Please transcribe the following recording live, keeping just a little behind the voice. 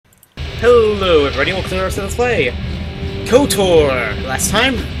Hello everybody, welcome to the rest of the play. KOTOR! Last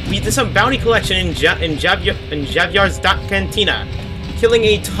time, we did some bounty collection in Javyar's Cantina. Killing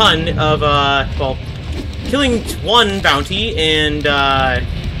a ton of, killing one bounty and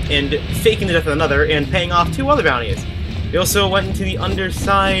faking the death of another and paying off two other bounties. We also went into the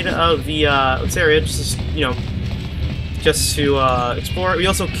underside of the, this area, just to explore. We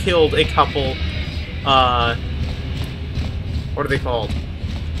also killed a couple, what are they called?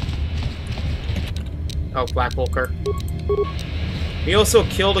 Oh, Black Volker. We also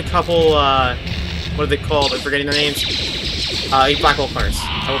killed a couple, what are they called? I'm forgetting their names. Black Volkers.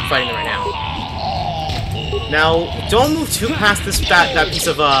 We're fighting them right now. Now, don't move too past this that piece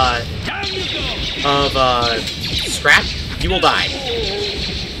of scrap. You will die.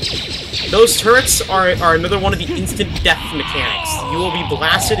 Those turrets are another one of the instant death mechanics. You will be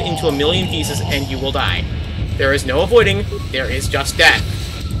blasted into a million pieces and you will die. There is no avoiding. There is just death.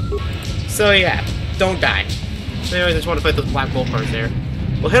 So yeah. Don't die. So anyways, I just want to fight those Black Volkers there.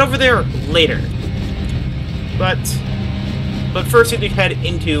 We'll head over there later. But first we need to head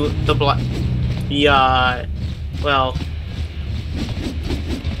into the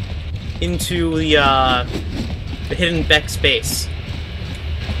hidden Beck's base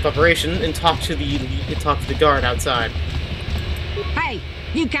of operation and talk to the guard outside. Hey,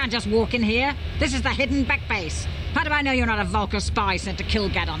 you can't just walk in here. This is the hidden Beck base. How do I know you're not a Volker spy sent to kill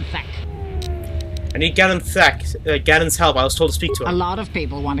Gadon Thek? I need Gadon's help. I was told to speak to him. A lot of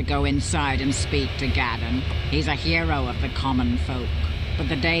people want to go inside and speak to Gadon. He's a hero of the common folk. But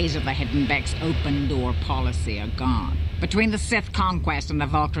the days of the Hidden Beck's open-door policy are gone. Between the Sith conquest and the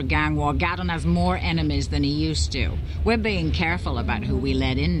Volker gang war, Gadon has more enemies than he used to. We're being careful about who we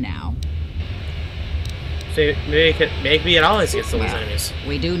let in now. So maybe it always gets those enemies.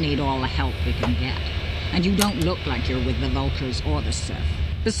 We do need all the help we can get. And you don't look like you're with the Volkers or the Sith.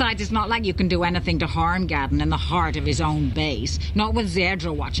 Besides, it's not like you can do anything to harm Gadon in the heart of his own base. Not with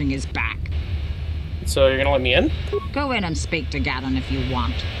Zerdra watching his back. So you're gonna let me in? Go in and speak to Gadon if you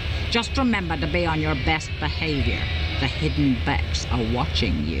want. Just remember to be on your best behavior. The Hidden Becks are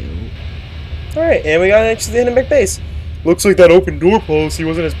watching you. Alright, and we got next to the Hidden Beck base. Looks like that open door policy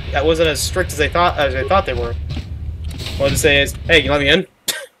wasn't as strict as I thought they were. All I to say is, hey, can you let me in?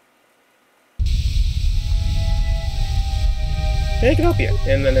 Yeah, I can help you.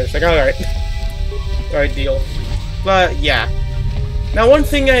 And then there's like, alright. Alright, deal. But, yeah. Now, one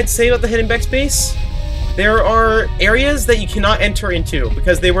thing I'd say about the Hidden Beck's base, there are areas that you cannot enter into,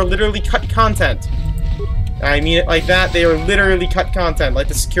 because they were literally cut content. I mean it like that, they are literally cut content, like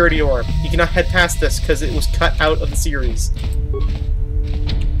the security orb. You cannot head past this, because it was cut out of the series.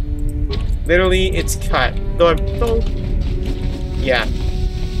 Literally, it's cut. Yeah.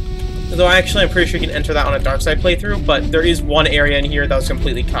 Though actually, I'm pretty sure you can enter that on a dark side playthrough, but there is one area in here that was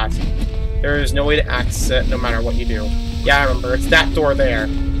completely cut. There is no way to access it, no matter what you do. Yeah, I remember. It's that door there.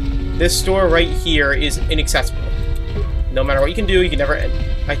 This door right here is inaccessible. No matter what you can do, you can never...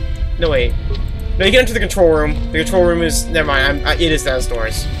 No, wait. No, you can enter the control room. The control room is... Never mind. It is those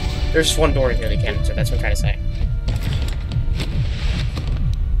doors. There's just one door in here they can't enter. That's what I'm trying to say.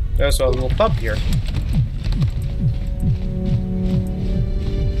 There's also a little pub here.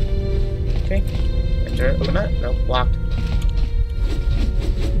 Okay. Enter it. Open that. No, blocked.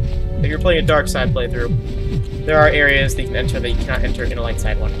 If you're playing a dark side playthrough, there are areas that you can enter that you cannot enter in a light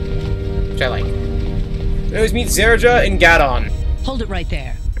side one. Which I like. We always meet Zerdra and Gadon. Hold it right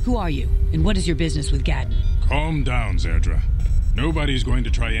there. Who are you? And what is your business with Gadon? Calm down, Zerdra. Nobody's going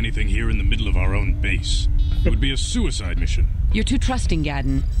to try anything here in the middle of our own base. It would be a suicide mission. You're too trusting,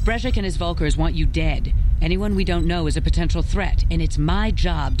 Gadon. Brezhik and his Volkers want you dead. Anyone we don't know is a potential threat, and it's my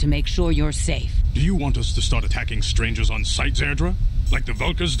job to make sure you're safe. Do you want us to start attacking strangers on sight, Zerdra? Like the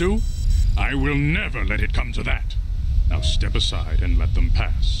Volkers do? I will never let it come to that. Now step aside and let them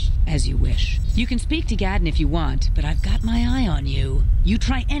pass. As you wish. You can speak to Gadon if you want, but I've got my eye on you. You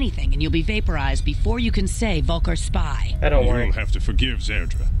try anything and you'll be vaporized before you can say Volker spy. Don't worry. You'll have to forgive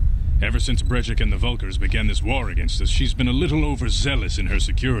Zerdra. Ever since Brezhik and the Volkers began this war against us, she's been a little overzealous in her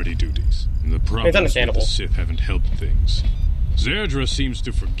security duties. The problems with the Sith haven't helped things. Zerdra seems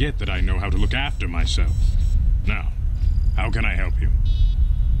to forget that I know how to look after myself. Now, how can I help you?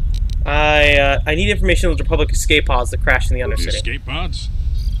 I need information on the Republic escape pods that crashed in the Undercity. The escape pods?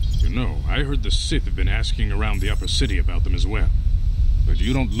 You know, I heard the Sith have been asking around the Upper City about them as well. But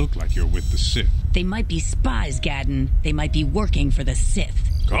you don't look like you're with the Sith. They might be spies, Gadon. They might be working for the Sith.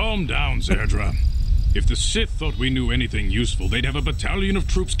 Calm down, Zerdra. If the Sith thought we knew anything useful, they'd have a battalion of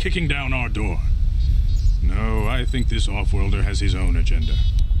troops kicking down our door. No, I think this off-worlder has his own agenda.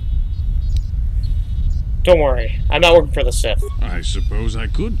 Don't worry, I'm not working for the Sith. I suppose I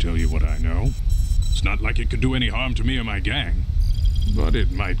could tell you what I know. It's not like it could do any harm to me or my gang. But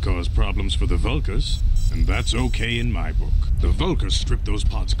it might cause problems for the Vulkars, and that's okay in my book. The Vulkars stripped those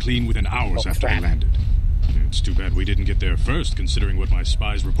pods clean within hours after they landed. It's too bad we didn't get there first, considering what my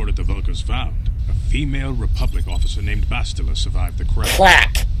spies reported the Vulkars found. A female Republic officer named Bastila survived the crash.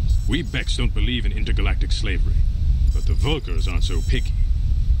 Clack! We Becks don't believe in intergalactic slavery, but the Vulkars aren't so picky.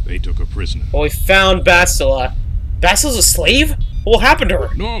 They took her prisoner. Well, we found Bastila. Bastila's a slave? What happened to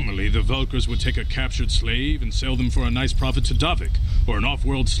her? Normally, the Vulkars would take a captured slave and sell them for a nice profit to Davik, or an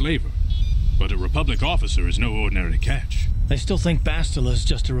off-world slaver. But a Republic officer is no ordinary catch. They still think Bastila is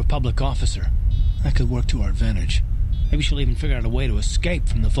just a Republic officer. That could work to our advantage. Maybe she'll even figure out a way to escape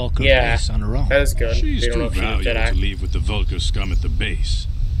from the Vulkar base on her own. That is good. She's too valuable to leave with the Vulkar scum at the base.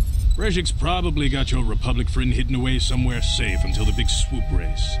 Brejik's probably got your Republic friend hidden away somewhere safe until the big swoop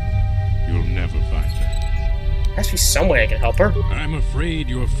race. You'll never find her. There has to be some way I can help her. I'm afraid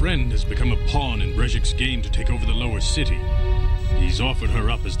your friend has become a pawn in Brejik's game to take over the lower city. He's offered her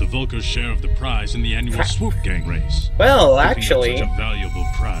up as the Vulkar's share of the prize in the annual swoop gang race. Well, actually... Such a valuable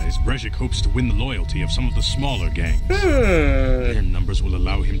prize, Brejik hopes to win the loyalty of some of the smaller gangs. Their numbers will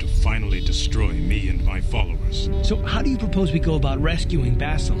allow him to finally destroy me and my followers. So how do you propose we go about rescuing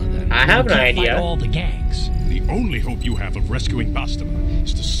Bastila, then? I have an idea. Fight all the gangs. The only hope you have of rescuing Bastila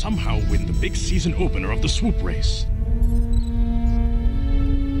is to somehow win the big season opener of the swoop race.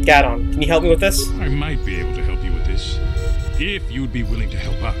 Gadon, can you help me with this? I might be able to help you with this. If you'd be willing to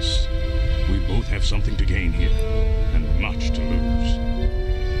help us. We both have something to gain here, and much to lose.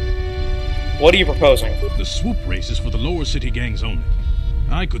 What are you proposing? The swoop race is for the lower city gangs only.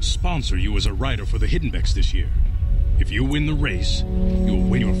 I could sponsor you as a rider for the Hiddenbecks this year. If you win the race, you'll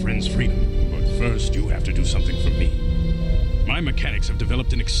win your friend's freedom. But first, you have to do something for me. My mechanics have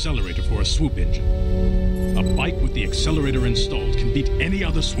developed an accelerator for a swoop engine. A bike with the accelerator installed can beat any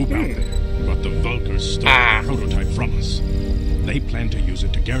other swoop out there. But the Vulkars stole the prototype from us. They plan to use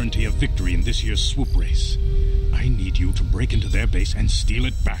it to guarantee a victory in this year's swoop race. I need you to break into their base and steal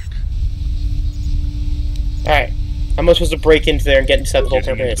it back. Alright. How am I supposed to break into there and get inside the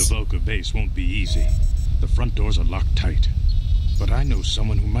Vulkar base? Getting into the Vulkar base won't be easy. The front doors are locked tight. But I know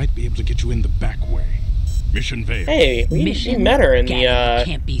someone who might be able to get you in the back way. Mission Vale. Hey, we met her in the,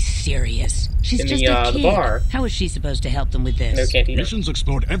 Can't be serious. She's just a kid. The bar. How is she supposed to help them with this? No cantina. Mission's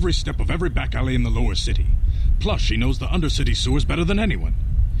explored every step of every back alley in the lower city. Plus, she knows the Undercity sewers better than anyone.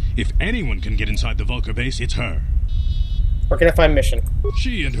 If anyone can get inside the Vulkar base, it's her. Where can I find Mission?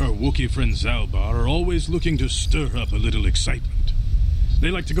 She and her Wookiee friend Zalbar are always looking to stir up a little excitement.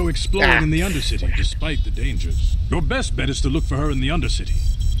 They like to go exploring in the Undercity, despite the dangers. Your best bet is to look for her in the Undercity.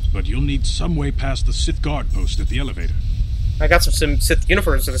 But you'll need some way past the Sith guard post at the elevator. I got some Sith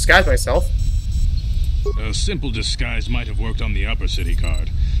uniforms to disguise myself. A simple disguise might have worked on the upper city guard,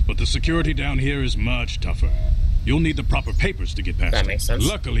 but the security down here is much tougher. You'll need the proper papers to get past That makes sense.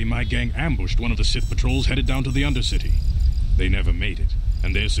 Luckily, my gang ambushed one of the Sith patrols headed down to the Undercity. They never made it,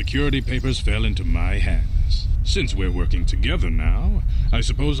 and their security papers fell into my hands. Since we're working together now, I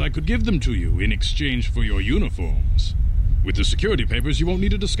suppose I could give them to you in exchange for your uniforms. With the security papers, you won't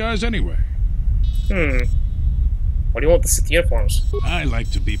need a disguise anyway. What do you want with the Sith uniforms? I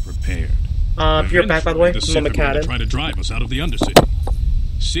like to be prepared. You're back, by the way. The Sith are going to try to drive us out of the Undercity.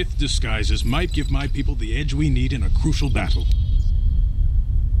 Sith disguises might give my people the edge we need in a crucial battle.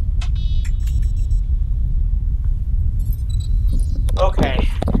 Okay.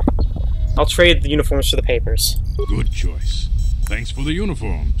 I'll trade the uniforms for the papers. Good choice. Thanks for the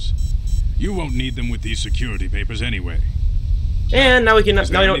uniforms. You won't need them with these security papers anyway. And now we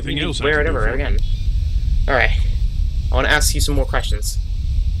don't need to wear it ever again. Alright. I want to ask you some more questions.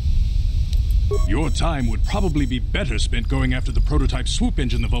 Your time would probably be better spent going after the prototype swoop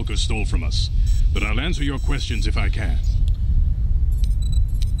engine the Vulkars stole from us. But I'll answer your questions if I can.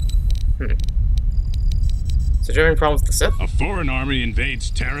 So do you have any problems with the Sith? A foreign army invades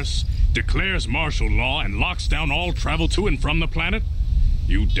Terrace, declares martial law, and locks down all travel to and from the planet?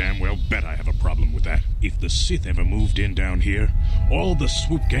 You damn well bet I have a problem with that. If the Sith ever moved in down here, all the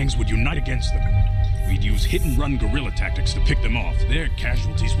swoop gangs would unite against them. We'd use hit-and-run guerrilla tactics to pick them off. Their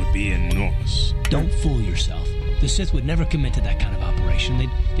casualties would be enormous. Don't fool yourself. The Sith would never commit to that kind of operation.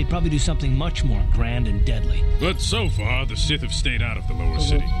 They'd probably do something much more grand and deadly. But so far, the Sith have stayed out of the lower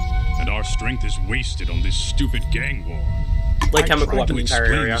city, and our strength is wasted on this stupid gang war. Like chemical weapons in the entire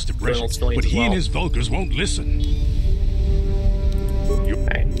area. To Brejik, but he and his Vulkars won't listen.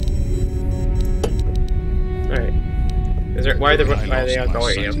 Alright. Why are they going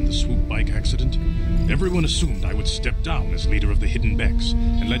at you? In the swoop bike accident, Everyone assumed I would step down as leader of the Hidden Becks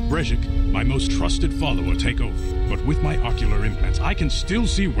and let Brezhik, my most trusted follower, take over. But with my ocular implants, I can still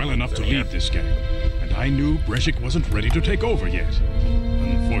see well enough to lead this gang. And I knew Brezhik wasn't ready to take over yet.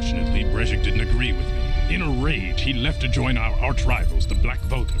 Unfortunately, Brezhik didn't agree with me. In a rage, he left to join our arch rivals, the Black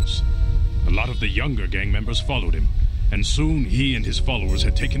Vulkars. A lot of the younger gang members followed him, and soon he and his followers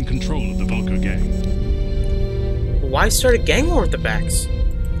had taken control of the Vulkar gang. Why start a gang war with the Becks?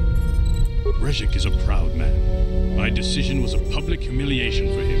 Brezhik is a proud man. My decision was a public humiliation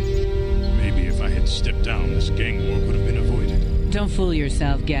for him. Maybe if I had stepped down, this gang war could have been avoided. Don't fool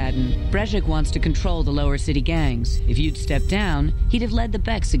yourself, Gadden. Brezhik wants to control the lower city gangs. If you'd stepped down, he'd have led the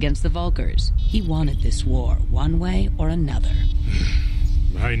Becks against the Vulkars. He wanted this war, one way or another.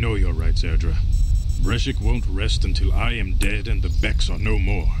 I know you're right, Zerdra. Brezhik won't rest until I am dead and the Becks are no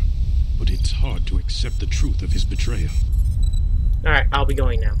more. But it's hard to accept the truth of his betrayal. Alright, I'll be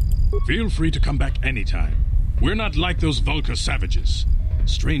going now. Feel free to come back anytime. We're not like those Vulkar savages.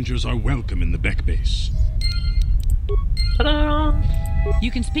 Strangers are welcome in the Beck base. Ta-da!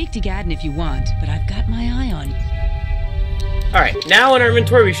 You can speak to Gadden if you want, but I've got my eye on you. Alright, now in our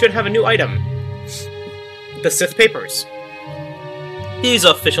inventory we should have a new item. The Sith Papers. These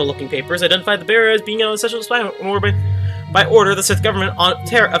official-looking papers identify the bearer as being on essential spy orbit by order of the Sith government of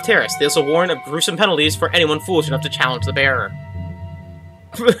Terrace. They also warn of gruesome penalties for anyone foolish enough to challenge the bearer.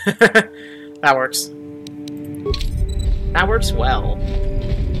 That works. That works well.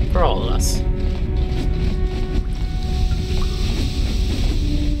 For all of us.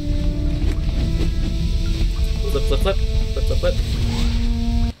 Flip, flip, flip. Flip, flip, flip.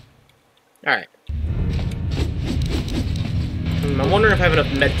 Alright. I'm wondering if I have enough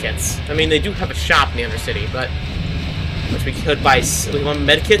medkits. I mean, they do have a shop in the Undercity, but... which we could buy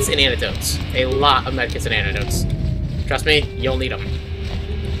medkits and antidotes. A lot of medkits and antidotes. Trust me, you'll need them.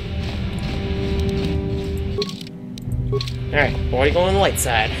 Alright, why are you going on the light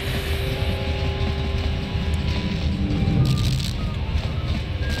side?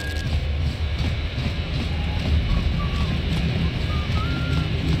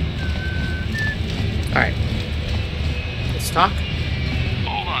 Alright. Let's talk.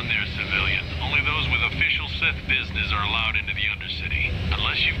 Hold on there, civilian. Only those with official Sith business are allowed into the Undercity.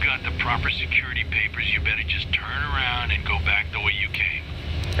 Unless you've got the proper security papers, you better just turn around and go back the way you came.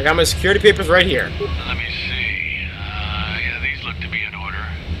 I got my security papers right here. Let me see. Yeah, these look to be in order.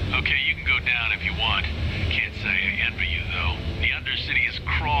 Okay, you can go down if you want. Can't say I envy you, though. The Undercity is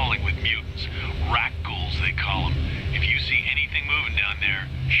crawling with mutants. Rat ghouls, they call them. If you see anything moving down there,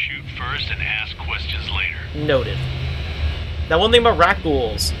 shoot first and ask questions later. Noted. Now, one thing about rat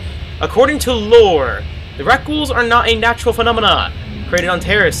ghouls. According to lore, the rat ghouls are not a natural phenomenon created on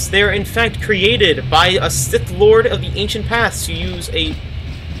Terrace. They are in fact created by a Sith Lord of the ancient past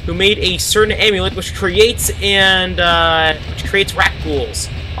who made a certain amulet which creates rat ghouls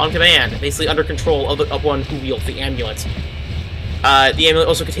on command, basically under control of one who wields the amulet. The amulet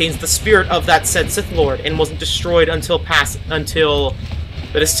also contains the spirit of that said Sith Lord and wasn't destroyed until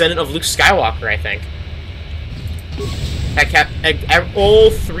the descendant of Luke Skywalker, I think. All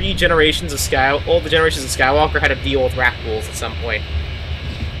the generations of Skywalker had to deal with rat ghouls at some point.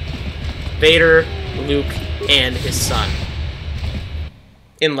 Vader, Luke, and his son.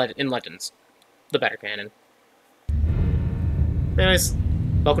 In Legends. The better canon. Anyways,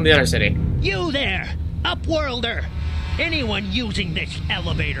 welcome to the Undercity. You there, Upworlder! Anyone using this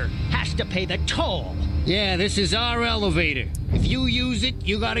elevator has to pay the toll. Yeah, this is our elevator. If you use it,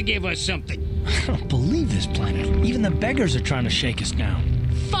 you gotta give us something. I don't believe this planet. Even the beggars are trying to shake us down.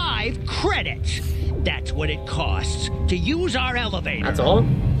 5 credits! That's what it costs to use our elevator. That's all?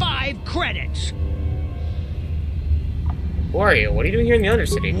 5 credits! Who are you? What are you doing here in the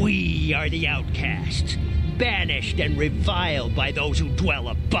Undercity? We are the outcasts, banished and reviled by those who dwell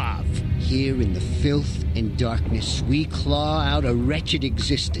above. Here in the filth and darkness, we claw out a wretched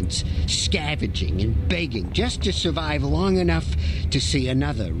existence, scavenging and begging just to survive long enough to see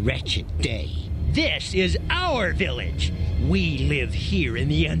another wretched day. This is our village. We live here in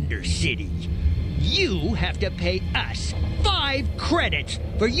the Undercity. You have to pay us 5 credits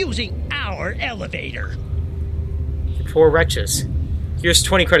for using our elevator. Poor wretches. Here's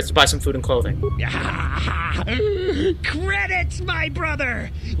 20 credits to buy some food and clothing. Credits, my brother!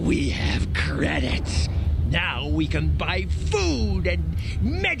 We have credits. Now we can buy food and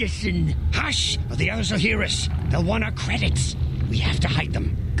medicine. Hush, or the others will hear us. They'll want our credits. We have to hide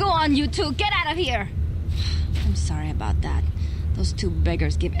them. Go on, you two. Get out of here. I'm sorry about that. Those 2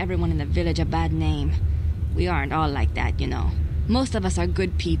 beggars give everyone in the village a bad name. We aren't all like that, you know. Most of us are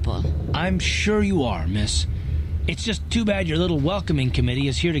good people. I'm sure you are, miss. It's just too bad your little welcoming committee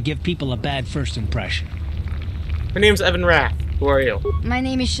is here to give people a bad first impression. Her name's Evan Rath. Who are you? My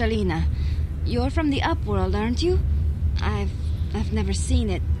name is Shalina. You're from the Upworld, aren't you? I've never seen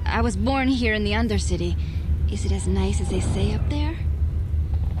it. I was born here in the Undercity. Is it as nice as they say up there?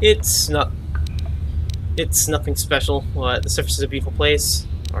 It's not... It's nothing special. What, the surface is a beautiful place?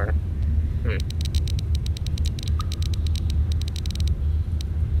 Or...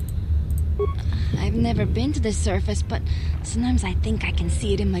 I've never been to the surface, but sometimes I think I can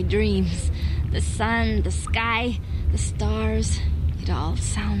see it in my dreams. The sun, the sky, the stars. It all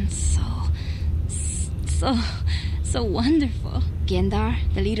sounds so wonderful. Gendar,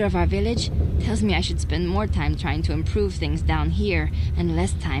 the leader of our village, tells me I should spend more time trying to improve things down here and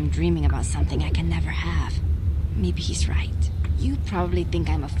less time dreaming about something I can never have. Maybe he's right. You probably think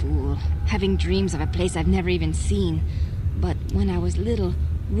I'm a fool, having dreams of a place I've never even seen. But when I was little,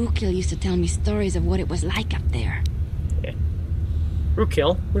 Rukil used to tell me stories of what it was like up there. Yeah.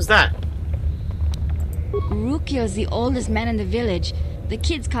 Rukil? Who's that? Rukil's the oldest man in the village. The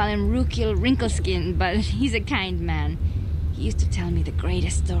kids call him Rukil Wrinkleskin, but he's a kind man. He used to tell me the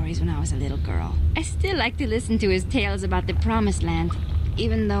greatest stories when I was a little girl. I still like to listen to his tales about the Promised Land,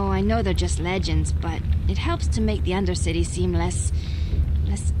 even though I know they're just legends, but it helps to make the Undercity seem less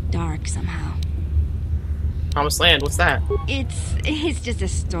dark somehow. Promised Land, what's that? It's just a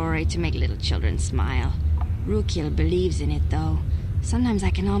story to make little children smile. Rukil believes in it, though. Sometimes I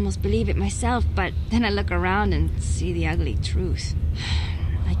can almost believe it myself, but then I look around and see the ugly truth.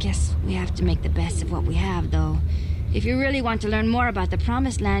 I guess we have to make the best of what we have, though. If you really want to learn more about the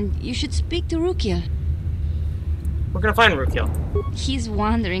Promised Land, you should speak to Rukil. We're gonna find Rukil. He's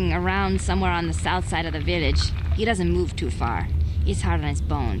wandering around somewhere on the south side of the village. He doesn't move too far. He's hard on his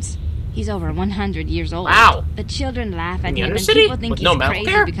bones. He's over 100 years old. Wow! The children laugh at him, and Undercity? people think With he's no medical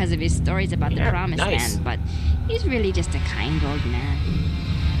crazy care? because of his stories about the Promised nice. Land, but he's really just a kind old man.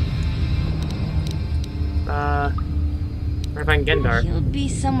 Where find Gendar? He'll be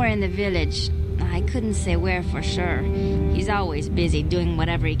somewhere in the village. I couldn't say where for sure. He's always busy doing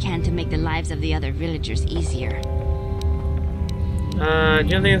whatever he can to make the lives of the other villagers easier. Do you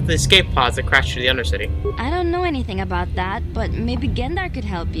know anything of the escape pods that crashed through the Undercity? I don't know anything about that, but maybe Gendar could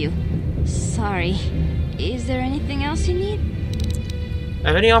help you. Sorry. Is there anything else you need?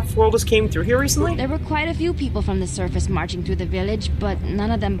 Have any off-worlders came through here recently? There were quite a few people from the surface marching through the village, but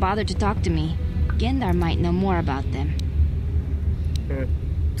none of them bothered to talk to me. Gendar might know more about them.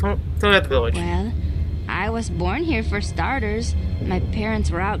 Tell me about the village. Well, I was born here for starters. My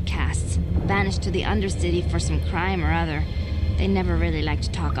parents were outcasts, banished to the Undercity for some crime or other. They never really liked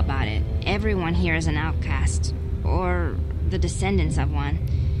to talk about it. Everyone here is an outcast, or the descendants of one.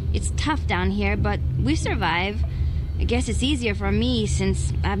 It's tough down here, but we survive. I guess it's easier for me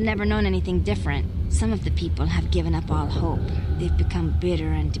since I've never known anything different. Some of the people have given up all hope. They've become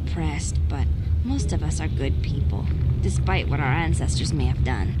bitter and depressed, but most of us are good people, despite what our ancestors may have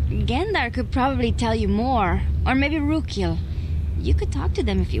done. Gendar could probably tell you more, or maybe Rukil. You could talk to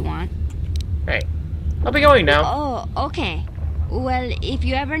them if you want. Hey, I'll be going now. Oh, okay. Well, if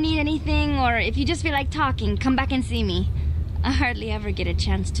you ever need anything, or if you just feel like talking, come back and see me. I hardly ever get a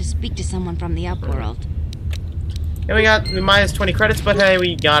chance to speak to someone from the Upworld. Yeah, we minus 20 credits, but hey,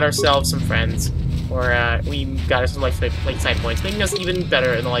 we got ourselves some friends. Or, we got us some light side points, making us even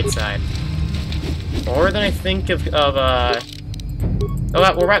better in the light side. More than I think of oh,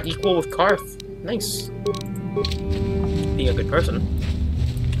 we're about equal with Karth. Nice. Be a good person.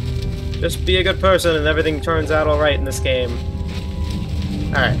 Just be a good person and everything turns out alright in this game.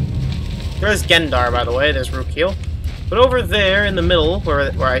 Alright. There's Gendar, by the way, there's Rukil. But over there in the middle,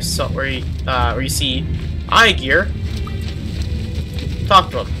 where you see Igear, talk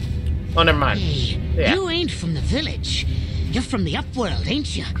to him. Oh, never mind. Hey, yeah. You ain't from the village. You're from the Upworld,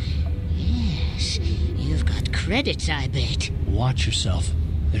 ain't you? Yes, you've got credits, I bet. Watch yourself.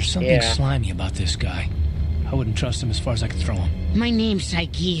 There's something slimy about this guy. I wouldn't trust him as far as I could throw him. My name's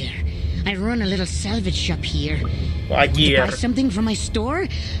Igear. I run a little salvage shop here. Igear. Want to buy something from my store?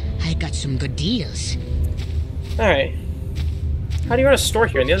 I got some good deals. Alright. How do you run a store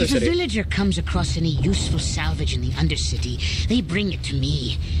here in the Undercity? If a villager comes across any useful salvage in the Undercity, they bring it to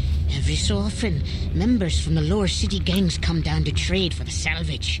me. Every so often, members from the lower city gangs come down to trade for the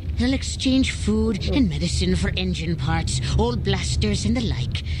salvage. They'll exchange food and medicine for engine parts, old blasters and the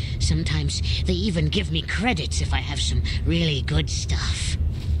like. Sometimes they even give me credits if I have some really good stuff.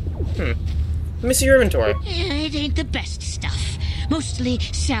 Let me see your inventory. It ain't the best stuff. Mostly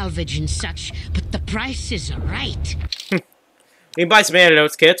salvage and such, but the prices are right. You can buy some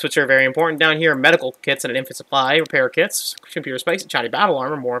antidotes kits, which are very important down here. Medical kits and an infant supply, repair kits, computer spikes, shiny battle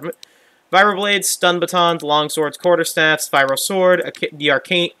armor, more of it. Vibroblades, stun batons, long swords, quarterstaffs, Vibro sword, the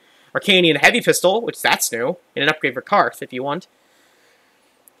Arcanian heavy pistol, which that's new, and an upgrade for Karth if you want.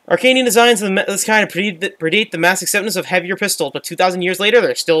 Arcanian designs of this kind predate the mass acceptance of heavier pistols, but 2,000 years later,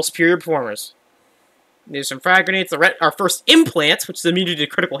 they're still superior performers. There's some frag grenades, our first implant, which is immunity to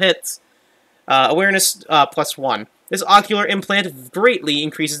critical hits. Awareness +1. This ocular implant greatly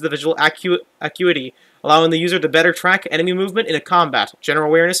increases the visual acuity, allowing the user to better track enemy movement in a combat. General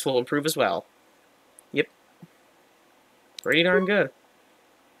awareness will improve as well. Yep. Pretty darn good.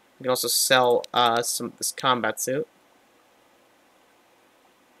 You can also sell this combat suit.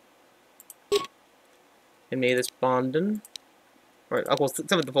 And maybe this Bondin. Or, well,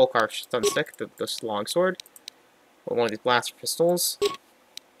 some of the Volkar stun stick, this long sword. Or one of these blaster pistols.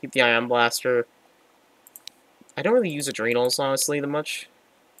 Keep the ion blaster. I don't really use adrenals, honestly, that much.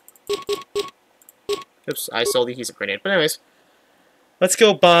 Oops, I sold the adhesive grenade. But anyways, let's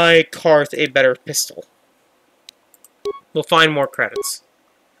go buy Karth a better pistol. We'll find more credits.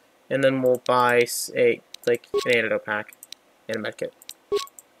 And then we'll buy an antidote pack and a medkit.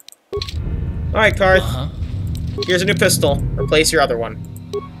 Alright, Karth. Here's a new pistol. Replace your other one.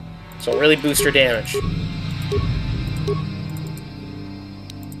 So really boost your damage.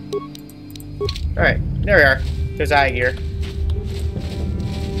 Alright, there we are. There's Aegir.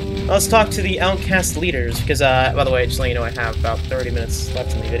 Let's talk to the Outcast leaders, because, by the way, just to let you know, I have about 30 minutes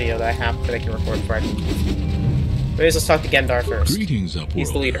left in the video that I can record before I can. Anyways, let's talk to Gendar first. Greetings, Upworld.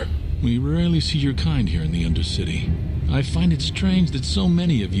 He's the leader. We rarely see your kind here in the Undercity. I find it strange that so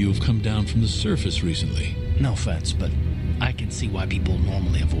many of you have come down from the surface recently. No offense, but I can see why people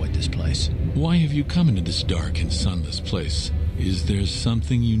normally avoid this place. Why have you come into this dark and sunless place? Is there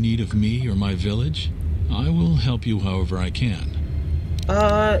something you need of me or my village? I will help you however I can.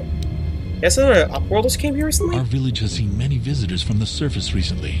 Yes, Upworlders came here recently? Our village has seen many visitors from the surface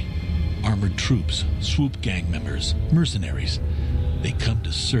recently. Armored troops, swoop gang members, mercenaries. They come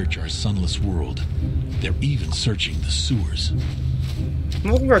to search our sunless world. They're even searching the sewers.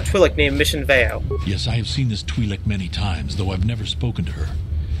 I'm looking for a Twi'lek named Mission Veo. Yes, I have seen this Twi'lek many times, though I've never spoken to her.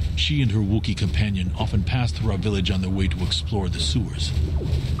 She and her Wookiee companion often pass through our village on their way to explore the sewers.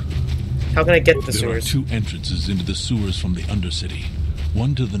 How can I get to the sewers? There are two entrances into the sewers from the Undercity.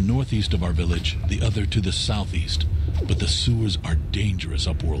 One to the northeast of our village, the other to the southeast. But the sewers are dangerous,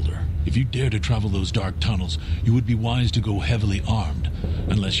 Upworlder. If you dare to travel those dark tunnels, you would be wise to go heavily armed,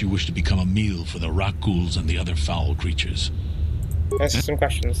 unless you wish to become a meal for the Rakghouls and the other foul creatures. Ask some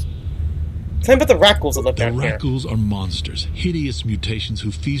questions. Tell me about the Rakghouls that live down here. The Rakghouls are monsters, hideous mutations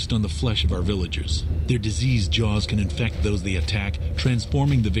who feast on the flesh of our villagers. Their diseased jaws can infect those they attack,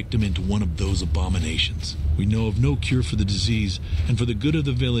 transforming the victim into one of those abominations. We know of no cure for the disease, and for the good of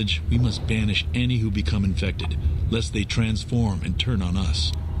the village, we must banish any who become infected, lest they transform and turn on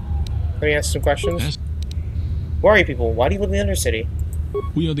us. Let me ask some questions. Who are you people? Why do you live in the Undercity?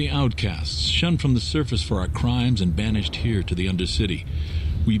 We are the outcasts, shunned from the surface for our crimes and banished here to the Undercity.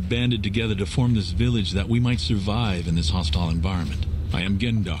 We banded together to form this village that we might survive in this hostile environment. I am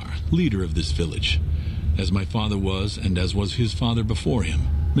Gendar, leader of this village, as my father was and as was his father before him.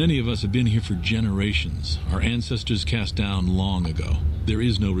 Many of us have been here for generations, our ancestors cast down long ago. There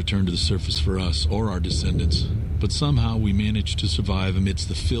is no return to the surface for us or our descendants, but somehow we managed to survive amidst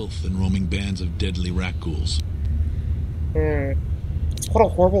the filth and roaming bands of deadly Rakghouls. What a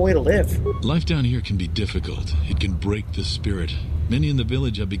horrible way to live. Life down here can be difficult. It can break the spirit. Many in the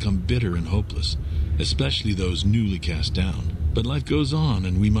village have become bitter and hopeless, especially those newly cast down. But life goes on,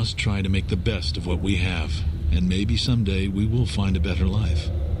 and we must try to make the best of what we have. And maybe someday we will find a better life.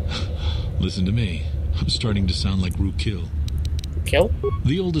 Listen to me. I'm starting to sound like Rookil. Kill?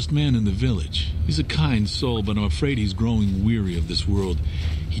 The oldest man in the village. He's a kind soul, but I'm afraid he's growing weary of this world.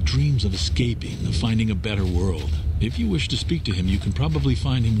 He dreams of escaping, of finding a better world. If you wish to speak to him, you can probably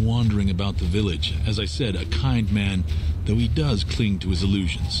find him wandering about the village. As I said, a kind man, though he does cling to his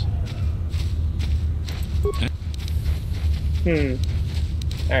illusions.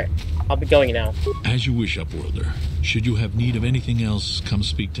 Alright, I'll be going now. As you wish, Upworlder. Should you have need of anything else, come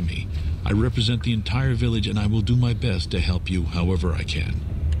speak to me. I represent the entire village, and I will do my best to help you however I can.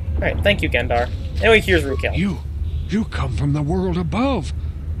 Alright, thank you, Gendar. Anyway, here's Rookil. You come from the world above.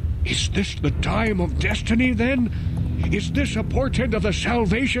 Is this the time of destiny, then? Is this a portent of the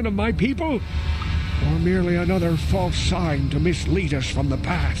salvation of my people? Or merely another false sign to mislead us from the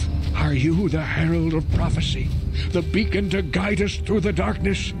path? Are you the herald of prophecy, the beacon to guide us through the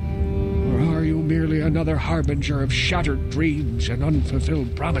darkness? Or are you merely another harbinger of shattered dreams and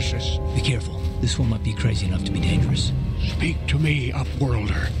unfulfilled promises? Be careful. This one might be crazy enough to be dangerous. Speak to me,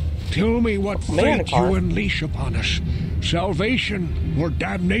 Upworlder. Tell me what fate you unleash upon us. Salvation or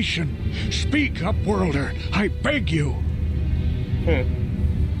damnation? Speak, Upworlder, I beg you.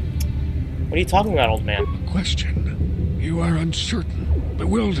 What are you talking about, old man? Question. You are uncertain,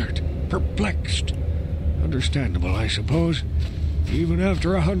 bewildered, perplexed. Understandable, I suppose. Even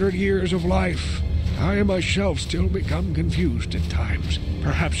after 100 years of life, I myself still become confused at times.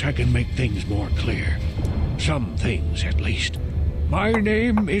 Perhaps I can make things more clear. Some things, at least. My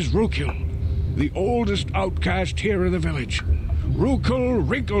name is Rukil, the oldest outcast here in the village. Rukil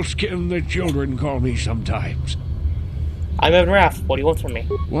Wrinkleskin, the children call me sometimes. I'm Evan Raff. What do you want from me?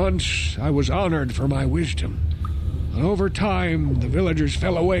 Once I was honored for my wisdom, and over time the villagers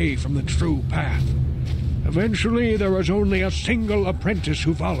fell away from the true path. Eventually there was only a single apprentice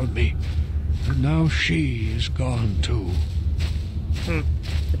who followed me, and now she is gone too.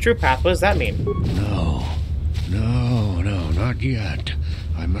 The true path, what does that mean? No, not yet.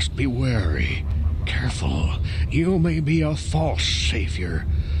 I must be wary, careful. You may be a false savior.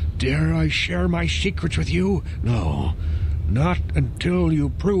 Dare I share my secrets with you? No, not until you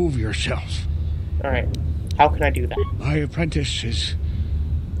prove yourself. Alright, how can I do that? My apprentice is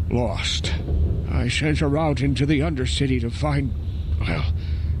lost. I sent her out into the Undercity to find... Well,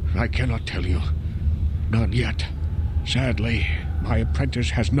 I cannot tell you. Not yet. Sadly, my apprentice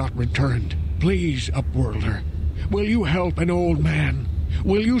has not returned. Please, Upworlder, will you help an old man?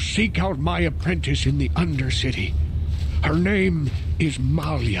 Will you seek out my apprentice in the Undercity? Her name is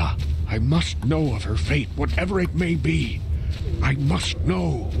Malia. I must know of her fate, whatever it may be. I must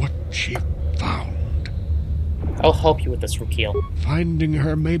know what she found. I'll help you with this, Rukil. Finding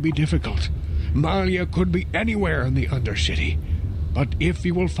her may be difficult. Malia could be anywhere in the Undercity. But if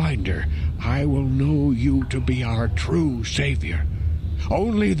you will find her, I will know you to be our true savior.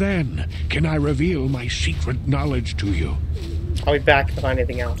 Only then can I reveal my secret knowledge to you. I'll be back if I find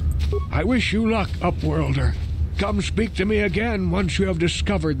anything out. I wish you luck, Upworlder. Come speak to me again once you have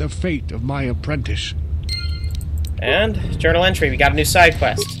discovered the fate of my apprentice. And, journal entry, we got a new side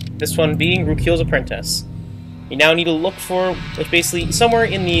quest. This one being Rukil's apprentice. You now need to look for, like, basically, somewhere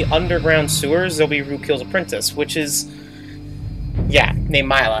in the underground sewers, there'll be Rukil's apprentice, which is, yeah, named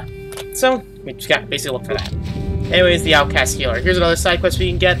Mila. So, we just got to basically look for that. Anyways, the Outcast Healer. Here's another side quest we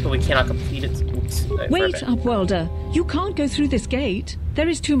can get, but we cannot complete it. Wait, Upworlder. You can't go through this gate. There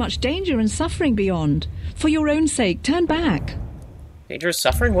is too much danger and suffering beyond. For your own sake, turn back. Dangerous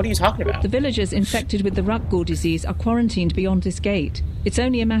suffering? What are you talking about? The villagers infected with the Rakghoul disease are quarantined beyond this gate. It's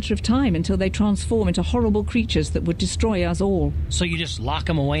only a matter of time until they transform into horrible creatures that would destroy us all. So you just lock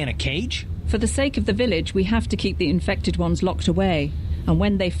them away in a cage? For the sake of the village, we have to keep the infected ones locked away. And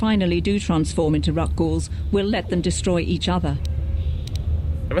when they finally do transform into Rakghouls, we'll let them destroy each other.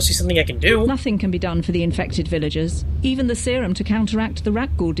 There must be something I can do. Nothing can be done for the infected villagers. Even the serum to counteract the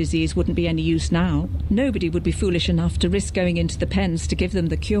Rakghoul disease wouldn't be any use now. Nobody would be foolish enough to risk going into the pens to give them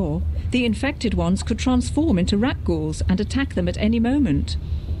the cure. The infected ones could transform into Rakghouls and attack them at any moment.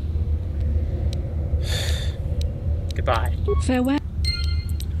 Goodbye. Farewell.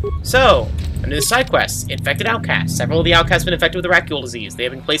 So, under the side quests, infected outcasts. Several of the outcasts have been infected with the Rakghoul disease. They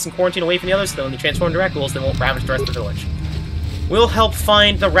have been placed in quarantine away from the others, so that when they transform into Rakghouls, they won't ravage the rest of the village. We'll help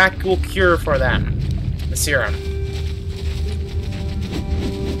find the Rakghoul cure for them. The serum.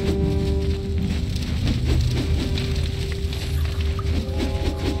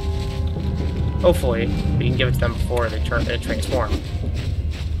 Hopefully, we can give it to them before they transform.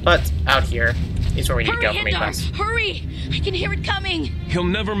 But, out here is where we need to go for main quest. Hurry! I can hear it coming! He'll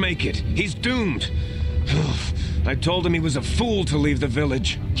never make it. He's doomed. I told him he was a fool to leave the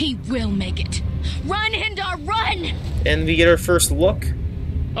village. He will make it. Run, Hindar, run! And we get our first look.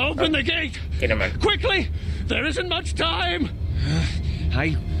 Open the gate! Okay, never mind. Quickly! There isn't much time!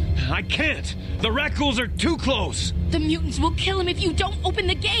 I can't! The Rakghouls are too close! The mutants will kill him if you don't open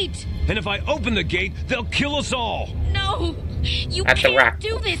the gate! And if I open the gate, they'll kill us all! No! You can't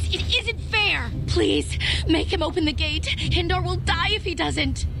do this! It isn't fair! Please, make him open the gate! Hindar will die if he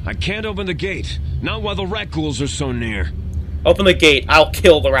doesn't! I can't open the gate. Not while the Rakghouls are so near. Open the gate, I'll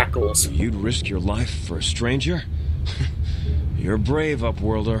kill the Rakghouls. You'd risk your life for a stranger? You're brave,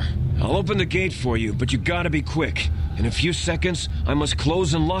 Upworlder. I'll open the gate for you, but you gotta be quick. In a few seconds, I must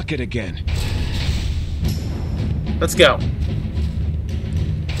close and lock it again. Let's go.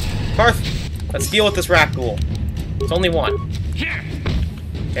 Parth, let's deal with this Rakghoul. It's only one.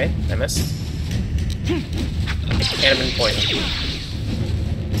 Okay, I missed. And I've been poisoned.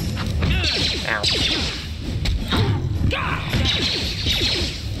 Ow.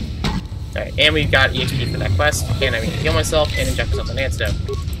 Alright, and we've got EXP for that quest, and I need to heal myself and inject myself with an antidote.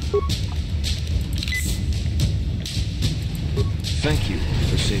 Thank you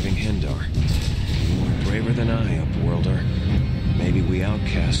for saving Hindar. You are braver than I, Upworlder. Maybe we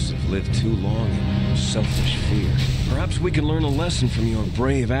outcasts have lived too long in selfish fear. Perhaps we can learn a lesson from your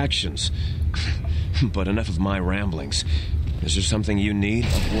brave actions. But enough of my ramblings. Is there something you need,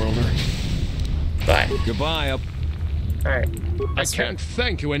 Upworlder? Bye. Goodbye, Up. Alright. I can't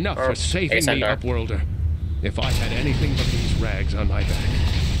thank you enough for saving me, Upworlder. If I had anything but these rags on my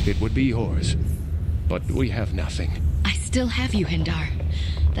back, it would be yours. But we have nothing. I still have you, Hindar.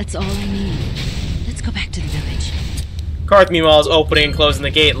 That's all I need. Let's go back to the village. Karth, meanwhile, is opening and closing the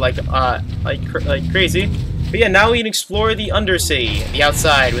gate like crazy. But yeah, now we can explore the Undercity, the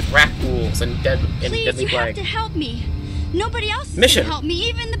outside, with rat ghouls and deadly Please, you plague. have to help me. Nobody else Mission. can help me.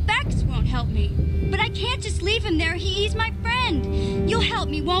 Even the Becks won't help me. But I can't just leave him there. He's my friend. You'll help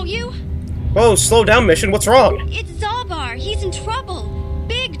me, won't you? Whoa, slow down, Mission. What's wrong? It's Zalbar. He's in trouble.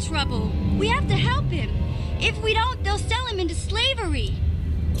 Big trouble. We have to help him. If we don't, they'll sell him into slavery.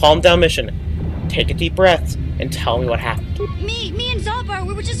 Calm down, Mission. Take a deep breath and tell me what happened. Me and Zalbar,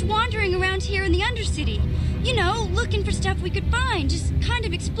 we were just wandering around here in the Undercity. You know, looking for stuff we could find, just kind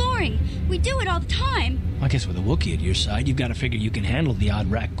of exploring. We do it all the time. I guess with a Wookiee at your side, you've got to figure you can handle the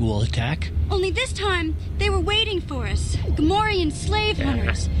odd rat ghoul attack. Only this time, they were waiting for us. Gamorrean slave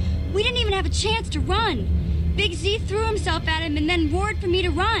hunters. We didn't even have a chance to run. Big Z threw himself at him and then roared for me to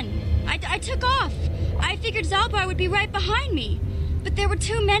run. I took off. I figured Zalbar would be right behind me. But there were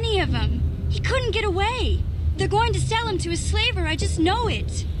too many of them. He couldn't get away. They're going to sell him to a slaver, I just know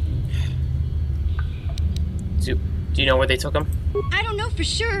it. Do you know where they took him? I don't know for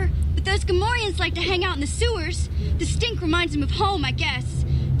sure, but those Gamorreans like to hang out in the sewers. The stink reminds them of home, I guess.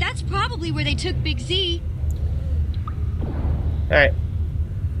 That's probably where they took Big Z. Alright.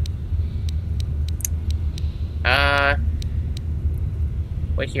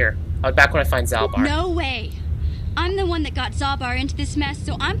 Wait here. I'll be back when I find Zalbar. No way. I'm the one that got Zalbar into this mess,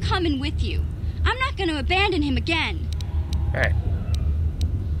 so I'm coming with you. I'm not going to abandon him again. Alright.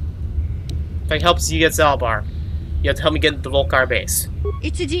 If it helps you get Zalbar, you have to help me get the Volcar base.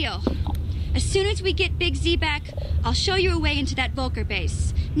 It's a deal. As soon as we get Big Z back, I'll show you a way into that Volcar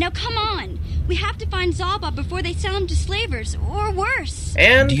base. Now come on! We have to find Zalbar before they sell him to slavers, or worse.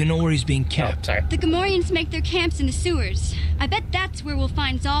 And... do you know where he's being kept? Oh, sorry. The Gamorreans make their camps in the sewers. I bet that's where we'll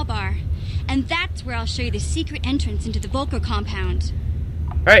find Zalbar. And that's where I'll show you the secret entrance into the Volcar compound.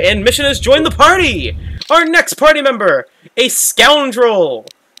 Alright, and Mission has joined the party! Our next party member! A scoundrel!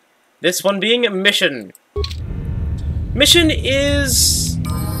 This one being Mission. Mission is...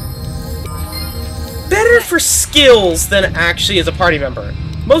 better for skills than actually as a party member.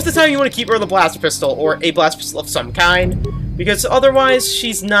 Most of the time you want to keep her with a blaster pistol, or a blaster pistol of some kind, because otherwise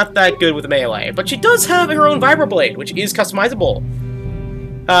she's not that good with melee. But she does have her own vibroblade, which is customizable.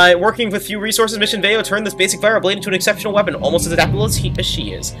 Working with few resources, Mission Veo turned this basic vibroblade into an exceptional weapon, almost as adaptable as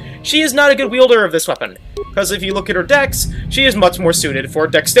she is. She is not a good wielder of this weapon, because if you look at her dex, she is much more suited for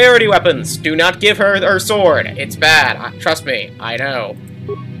dexterity weapons. Do not give her her sword. It's bad. Trust me. I know.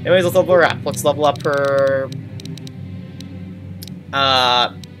 Anyways, let's level her up. Let's level up her...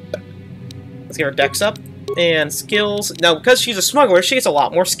 let's get her dex up. And skills. Now, because she's a smuggler, she gets a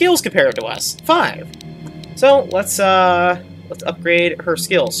lot more skills compared to us. 5. So, let's upgrade her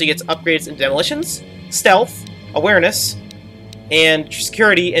skills. She gets upgrades in demolitions, stealth, awareness, and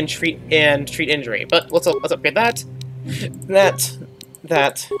security, and treat injury. But let's upgrade that.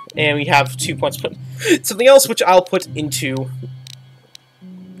 That. And we have 2 points put. Something else which I'll put into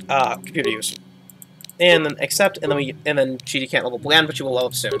computer use. And then accept, and then she can't level bland, but she will level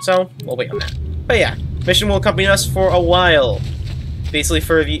up soon. So we'll wait on that. But yeah, Mission will accompany us for a while, basically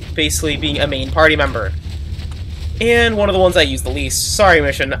being a main party member, and one of the ones I use the least. Sorry,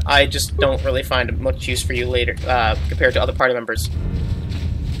 Mission, I just don't really find much use for you later compared to other party members.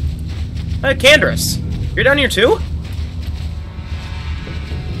 Candace, you're down here too?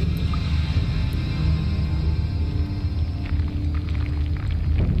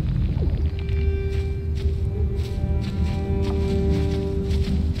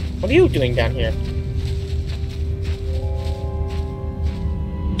 What are you doing down here?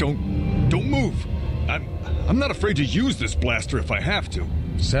 Don't move. I'm not afraid to use this blaster if I have to.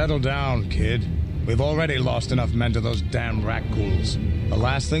 Settle down, kid. We've already lost enough men to those damn rat ghouls. The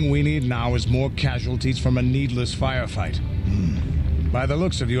last thing we need now is more casualties from a needless firefight. By the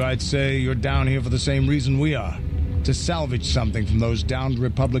looks of you, I'd say you're down here for the same reason we are. To salvage something from those downed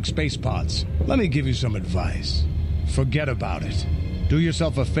Republic space pods. Let me give you some advice. Forget about it. Do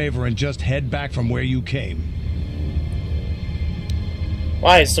yourself a favor and just head back from where you came.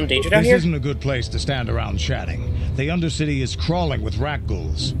 Why? Is some danger down here? This isn't a good place to stand around chatting. The Undercity is crawling with rat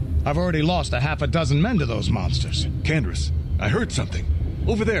ghouls. I've already lost a half a dozen men to those monsters. Candace, I heard something.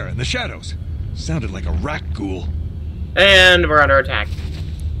 Over there, in the shadows. Sounded like a rat ghoul. And we're under attack.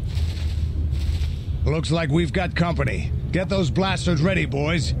 Looks like we've got company. Get those blasters ready,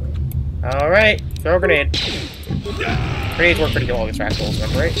 boys. Alright, throw a grenade. Grenades work pretty well against rat ghouls,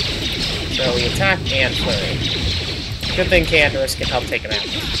 remember, right? So we attack and flurry. Good thing Candace can help take him out.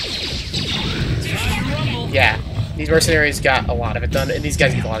 Yeah, these mercenaries got a lot of it done, and these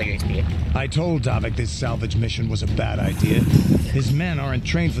guys get a lot of XP. I told Davik this salvage mission was a bad idea. His men aren't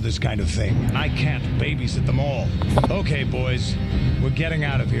trained for this kind of thing, and I can't babysit them all. Okay, boys, we're getting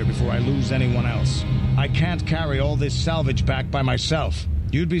out of here before I lose anyone else. I can't carry all this salvage back by myself.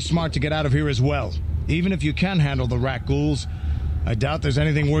 You'd be smart to get out of here as well. Even if you can handle the rat ghouls, I doubt there's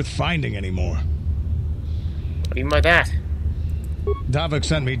anything worth finding anymore. What do you mean by that? Davik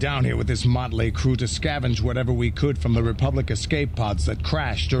sent me down here with this motley crew to scavenge whatever we could from the Republic escape pods that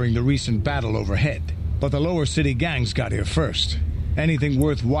crashed during the recent battle overhead. But the lower city gangs got here first. Anything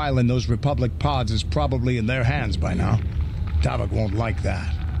worthwhile in those Republic pods is probably in their hands by now. Davik won't like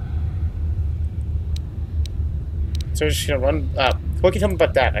that. So we're just gonna run up. What can you tell me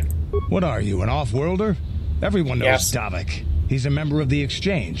about Davik? What are you, an off-worlder? Everyone knows Yes. Davik. He's a member of the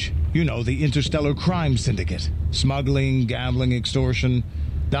Exchange. You know, the interstellar crime syndicate. Smuggling, gambling, extortion.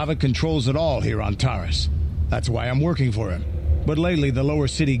 Davik controls it all here on Taurus. That's why I'm working for him. But lately, the lower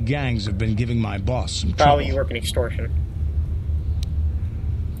city gangs have been giving my boss some trouble. Probably you work in extortion.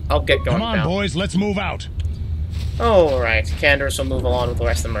 I'll get going now. Come on, boys, let's move out. Alright, Candace will move along with the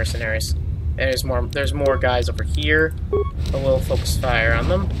rest of the mercenaries. There's more guys over here. A little focus fire on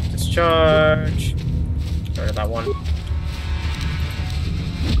them. Discharge. Get rid of that one.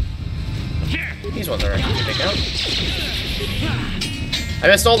 These ones are actually big out. I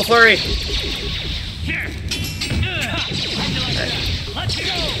missed all the flurry! Right.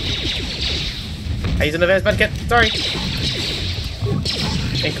 I use an advanced medkit. Sorry.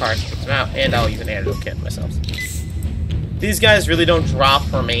 And card. Takes them out. And I'll use an antidote kit myself. These guys really don't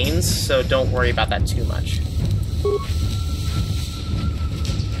drop remains, so don't worry about that too much.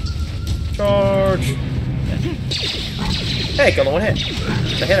 Charge! Hey, killed him one hit.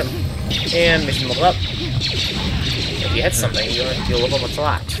 I hit him. And mission level up. If you hit something, you'll level up a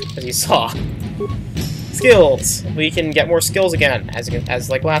lot, as you saw. Skills! We can get more skills again, as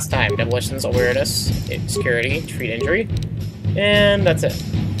like last time. Demolitions, awareness, security, treat injury. And that's it.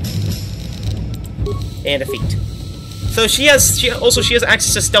 And a feat. So she has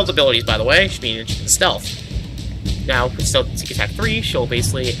access to stealth abilities, by the way. She means stealth. Now, with stealth sneak attack 3, she'll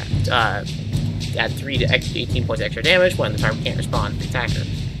basically add 3 to 18 points extra damage when the target can't respond to the attacker.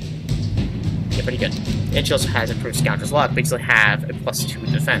 Yeah, pretty good. And she also has improved Scoundrel's Luck, basically have a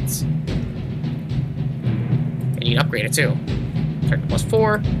 +2 defense. And you can upgrade it too. Character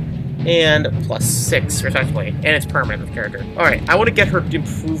 +4 and +6 respectively. And it's permanent with the character. Alright, I want to get her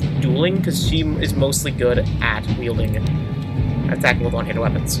improved dueling because she is mostly good at wielding attacking with one-handed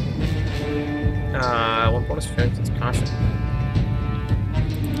weapons. One bonus for caution.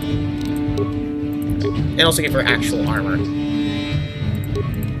 And also give her actual armor.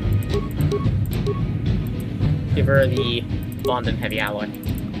 Give her the London Heavy Alloy.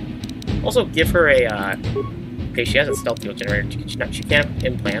 Also give her a, okay, she has a stealth field generator. She can't have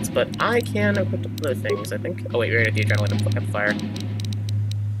implants, but I can equip other things, I think. Oh wait, we're at the adrenaline amplifier.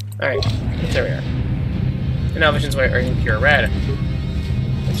 Alright, there we are. And now Vision's wearing pure red,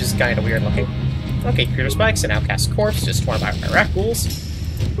 which is kind of weird looking. Okay, Creator Spikes, an Outcast Corpse, just torn by rat ghouls.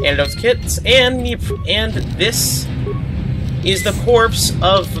 Antidote kits, and this is the corpse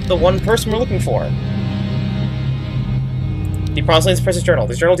of the one person we're looking for. The Promised Land's Princess Journal.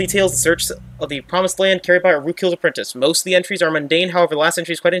 This journal details the search of the Promised Land carried by a Rookill's apprentice. Most of the entries are mundane, however, the last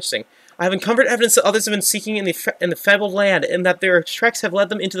entry is quite interesting. I have uncovered evidence that others have been seeking in the fabled land, and that their treks have led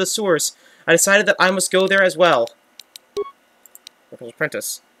them into the sewers. I decided that I must go there as well. Rookill's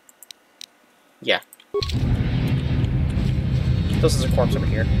apprentice. Yeah. This is a corpse over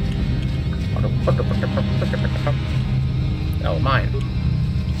here. Oh, mine.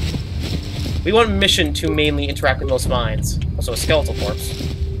 We want mission to mainly interact with most mines. Also a skeletal corpse.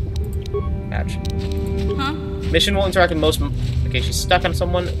 Patch. Huh? Mission will interact with most... Okay, she's stuck on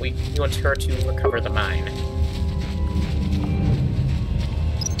someone. We want her to recover the mine.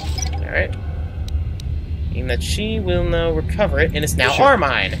 Alright. Meaning that she will now recover it, and it's now our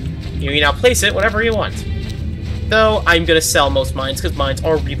mine. You can now place it whenever you want. Though, I'm gonna sell most mines, because mines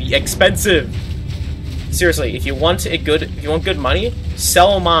are really expensive. Seriously, if you want good money,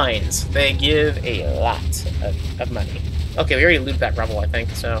 sell mines. They give a lot of money. Okay, we already looted that rebel, I think,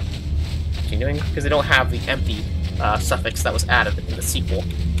 so... Continuing, because they don't have the empty suffix that was added in the sequel.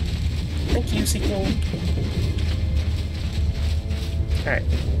 Thank you, sequel. Alright.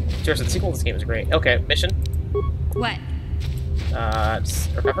 Seriously, the sequel to this game is great. Okay, mission. What?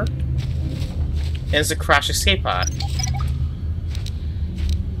 Recover. And it's a crash escape pod.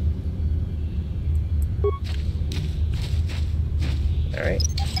 Alright.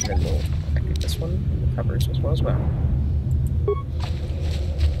 And then we'll activate this one. Recovers this one as well.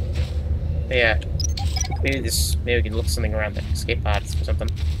 But yeah. Maybe we can look something around the escape pods or something.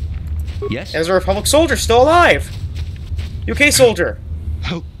 Yes? And there's a Republic soldier still alive! You okay, soldier?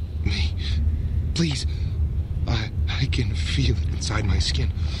 Help me. Please. I can feel it inside my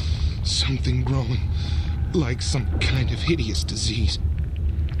skin. Something growing. Like some kind of hideous disease.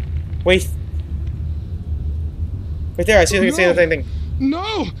 Wait. Right there, I see the same thing.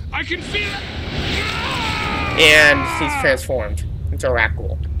 No! I can feel it! And he's transformed into a rat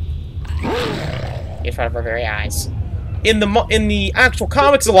ghoul. In front of our very eyes. In the actual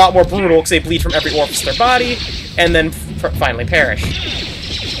comics, it's a lot more brutal because they bleed from every orifice of their body, and then finally perish.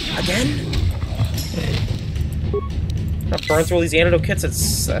 Again? I'll burn through all these antidote kits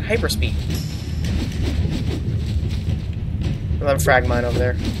at hyperspeed. Another frag mine over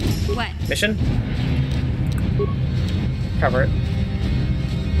there. What? Mission? Cover it.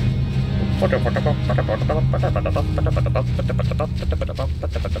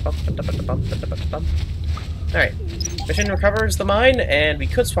 Alright. Mission recovers the mine, and we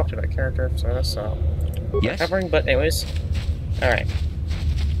could swap to that character, so yes? Recovering, but anyways. Alright.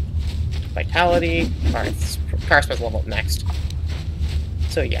 Vitality. Alright, power spell's level up next.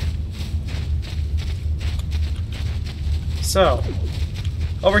 So yeah. So,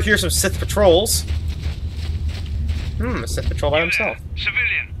 over here some Sith patrols. A Sith patrol by himself.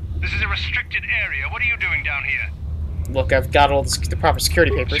 Civilian, this is a restricted area. What are you doing down here? Look, I've got all the proper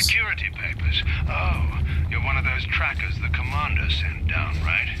security papers. Security papers? Oh, you're one of those trackers the commander sent down,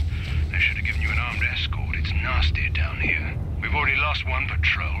 right? They should have given you an armed escort. It's nasty down here. We've already lost one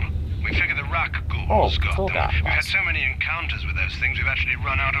patrol. We figure the Rak Ghouls got them. We've had so many encounters with those things, we've actually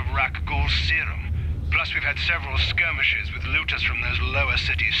run out of Rak Ghoul serum. Plus, we've had several skirmishes with looters from those lower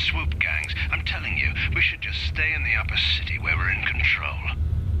city swoop gangs. I'm telling you, we should just stay in the upper city where we're in control.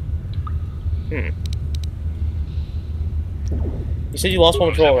 You said you lost one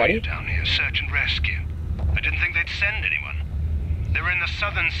patrol already? Down here, search and rescue. I didn't think they'd send anyone. They were in the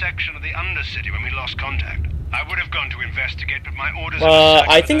southern section of the Undercity when we lost contact. I would have gone to investigate, but my orders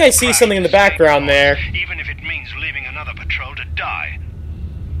I think I see something in the background there. Even if it means leaving another patrol to die.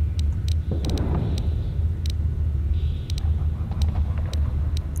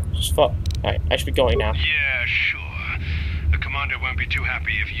 Just fuck. Alright, I should be going now. Yeah, sure. The commander won't be too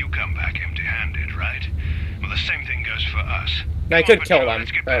happy if you come back empty-handed, right? Well, the same thing goes for us. I could kill them.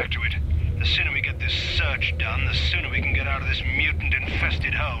 Let's get back to it. The sooner we get this search done, the sooner we can get out of this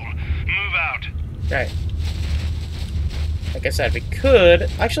mutant-infested hole. Move out. Right. Like I said, we could...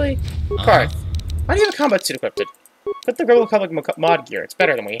 Actually, Karth, why do you have a combat suit equipped? Put the Republic mod gear. It's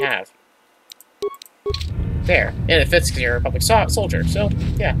better than we have. There. And it fits because you're a Republic soldier, so,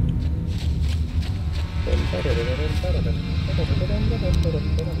 yeah.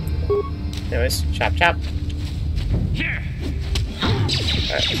 Anyways, chop chop.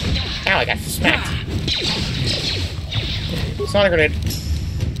 Alright. Ow, I got smacked. Sonic grenade.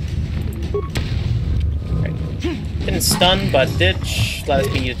 Right. Didn't stun, but did let us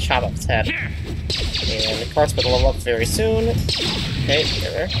be to chop up its head. And the cart's about to level up very soon. Okay,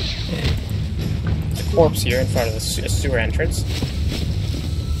 there. There's a corpse here in front of the sewer entrance,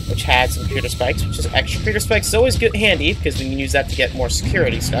 which had some computer spikes, which is extra. Computer spikes is always good, handy, because we can use that to get more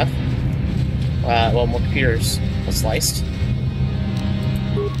security stuff. Well, more computers sliced.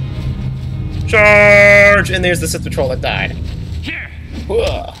 Charge! And there's the Sith patrol that died.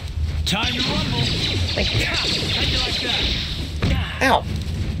 Whoa. Time to rumble. Thank you. How'd you like that? Ow.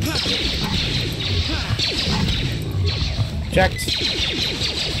 Eject.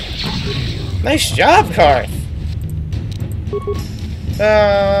 Nice job, Karth.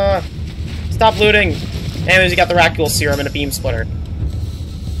 Stop looting. Anyways, you got the Rat Ghoul serum and a beam splitter.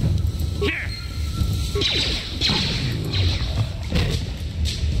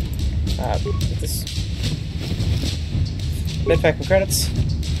 This medpack and credits.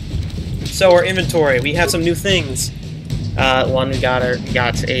 So our inventory, we have some new things. One, we got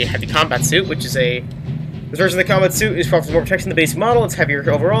a heavy combat suit, which is this version of the combat suit is offers more protection than the basic model. It's heavier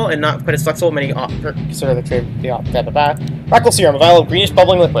overall and not quite as flexible. Many sort of the Rat Ghoul serum, a vial of greenish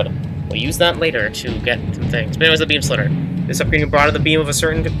bubbling liquid. We'll use that later to get some things. But anyways, the beam slitter. This upgrading broaden the beam of a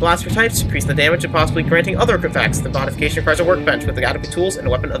certain blaster type, increasing the damage and possibly granting other effects. The modification requires a workbench with the adequate tools and a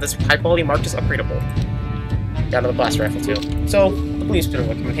weapon of this high quality marked as upgradable. Got another blaster rifle too. So the beam splitter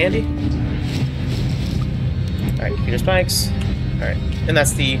will come in handy. Alright, computer spikes. Alright. And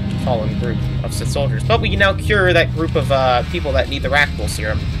that's the fallen group of Sith soldiers. But we can now cure that group of people that need the Rakghoul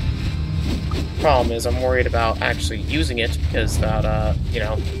serum. Problem is, I'm worried about actually using it because that, you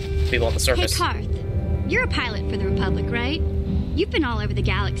know, people on the surface. Hey, Karth. You're a pilot for the Republic, right? You've been all over the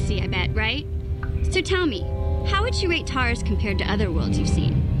galaxy, I bet, right? So tell me, how would you rate Taurus compared to other worlds you've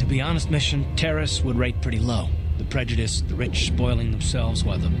seen? To be honest, Mission, Taurus would rate pretty low. The prejudice, the rich spoiling themselves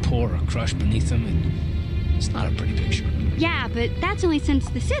while the poor are crushed beneath them, it's not a pretty picture. Yeah, but that's only since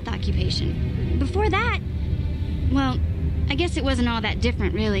the Sith occupation. Before that, well, I guess it wasn't all that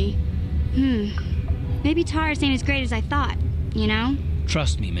different, really. Maybe Taurus ain't as great as I thought, you know?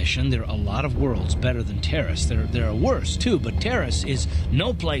 Trust me, Mission, there are a lot of worlds better than Taurus. There are worse, too, but Taurus is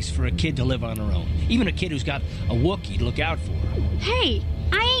no place for a kid to live on her own. Even a kid who's got a Wookiee to look out for. Hey,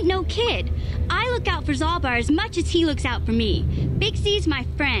 I ain't no kid. I look out for Zalbar as much as he looks out for me. Big Z's my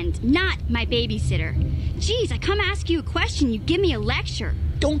friend, not my babysitter. Jeez, I come ask you a question, you give me a lecture.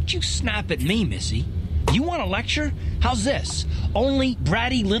 Don't you snap at me, Missy. You want a lecture? How's this? Only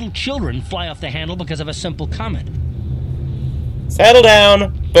bratty little children fly off the handle because of a simple comment. Settle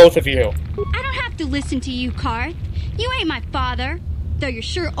down, both of you. I don't have to listen to you, Karth. You ain't my father, though you're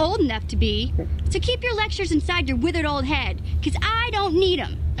sure old enough to be. So keep your lectures inside your withered old head, because I don't need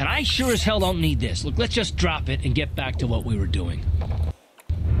them. And I sure as hell don't need this. Look, let's just drop it and get back to what we were doing.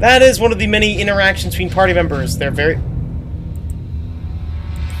 That is one of the many interactions between party members. They're very...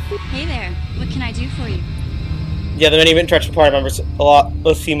 Hey there, what can I do for you? Yeah, the many interactions with party members, a lot.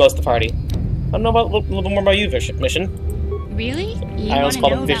 Let's see most of the party. I don't know about a little bit more about you, Mission. Really? You want to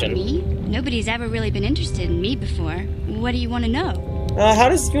know about me? Nobody's ever really been interested in me before. What do you want to know? How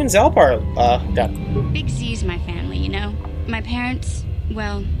does you and Zalbar, go? Big Z's my family, you know? My parents,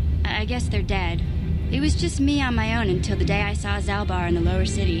 well, I guess they're dead. It was just me on my own until the day I saw Zalbar in the lower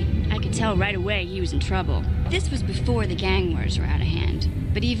city. I could tell right away he was in trouble. This was before the gang wars were out of hand.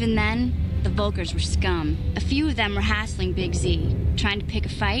 But even then, the Vulkars were scum. A few of them were hassling Big Z, trying to pick a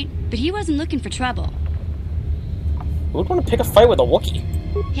fight, but he wasn't looking for trouble. Who would want to pick a fight with a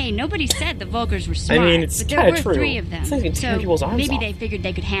Wookiee? Hey, nobody said the Vulkars were smart, I mean, it's but there were true. 3 of them, so maybe they figured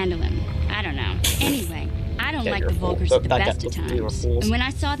they could handle him. I don't know. Anyway, I don't like the Vulkars at the best of times. And when I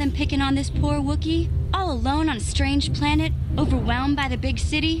saw them picking on this poor Wookiee, all alone on a strange planet, overwhelmed by the big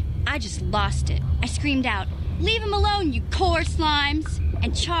city, I just lost it. I screamed out, "Leave him alone, you core slimes!"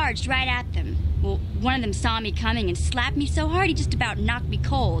 and charged right at them. Well, one of them saw me coming and slapped me so hard he just about knocked me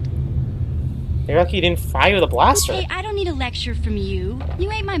cold. You're lucky you didn't fry you with a blaster. Hey, I don't need a lecture from you.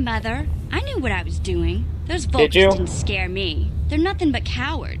 You ain't my mother. I knew what I was doing. Those Vulkars didn't scare me. They're nothing but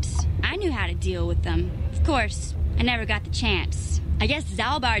cowards. I knew how to deal with them. Of course, I never got the chance. I guess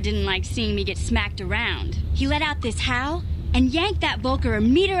Zalbar didn't like seeing me get smacked around. He let out this howl and yanked that Vulkar a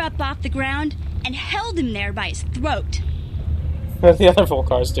meter up off the ground and held him there by his throat. The other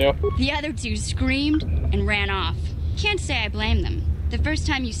Vulkars do. The other 2 screamed and ran off. Can't say I blame them. The first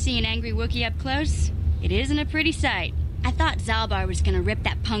time you see an angry Wookiee up close, it isn't a pretty sight. I thought Zalbar was gonna rip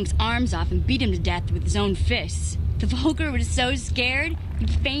that punk's arms off and beat him to death with his own fists. The Vulkar was so scared, he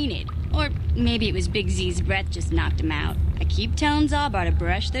fainted. Or maybe it was Big Z's breath just knocked him out. I keep telling Zalbar to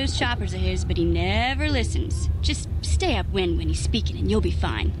brush those choppers of his, but he never listens. Just stay upwind when he's speaking and you'll be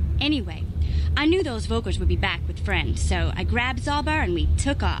fine. Anyway, I knew those Vulkars would be back with friends, so I grabbed Zalbar and we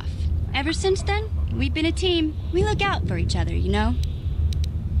took off. Ever since then, we've been a team. We look out for each other, you know?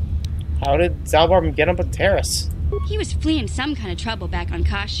 How did Zalbar get up with Taurus? He was fleeing some kind of trouble back on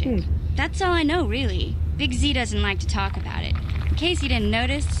Kashyyyk. That's all I know, really. Big Z doesn't like to talk about it. In case you didn't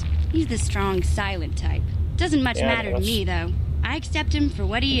notice, he's the strong, silent type. Doesn't much matter to me, though. I accept him for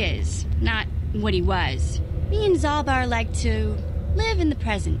what he is, not what he was. Me and Zalbar like to live in the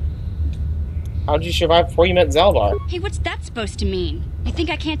present. How did you survive before you met Zalbar? Hey, what's that supposed to mean? You think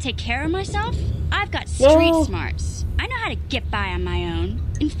I can't take care of myself? I've got street smarts. I know how to get by on my own.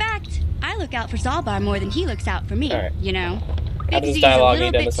 In fact, I look out for Zalbar more than he looks out for me, you know? Big Z's a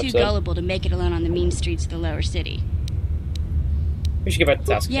little bit too gullible to make it alone on the mean streets of the lower city. We should get back to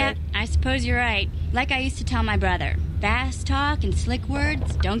task. Yeah, I suppose you're right. Like I used to tell my brother, fast talk and slick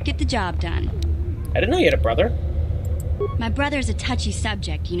words don't get the job done. I didn't know you had a brother. My brother's a touchy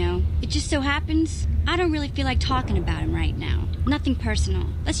subject, you know? It just so happens I don't really feel like talking about him right now. Nothing personal.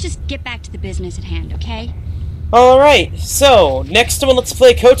 Let's just get back to the business at hand, okay? Alright, so, next on Let's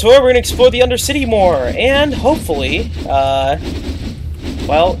Play KOTOR, we're going to explore the Undercity more, and hopefully,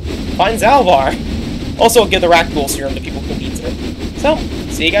 well, find Zalbar. Also, give the Rakghoul serum to people who need it. So,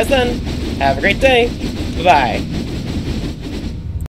 see you guys then. Have a great day. Bye-bye.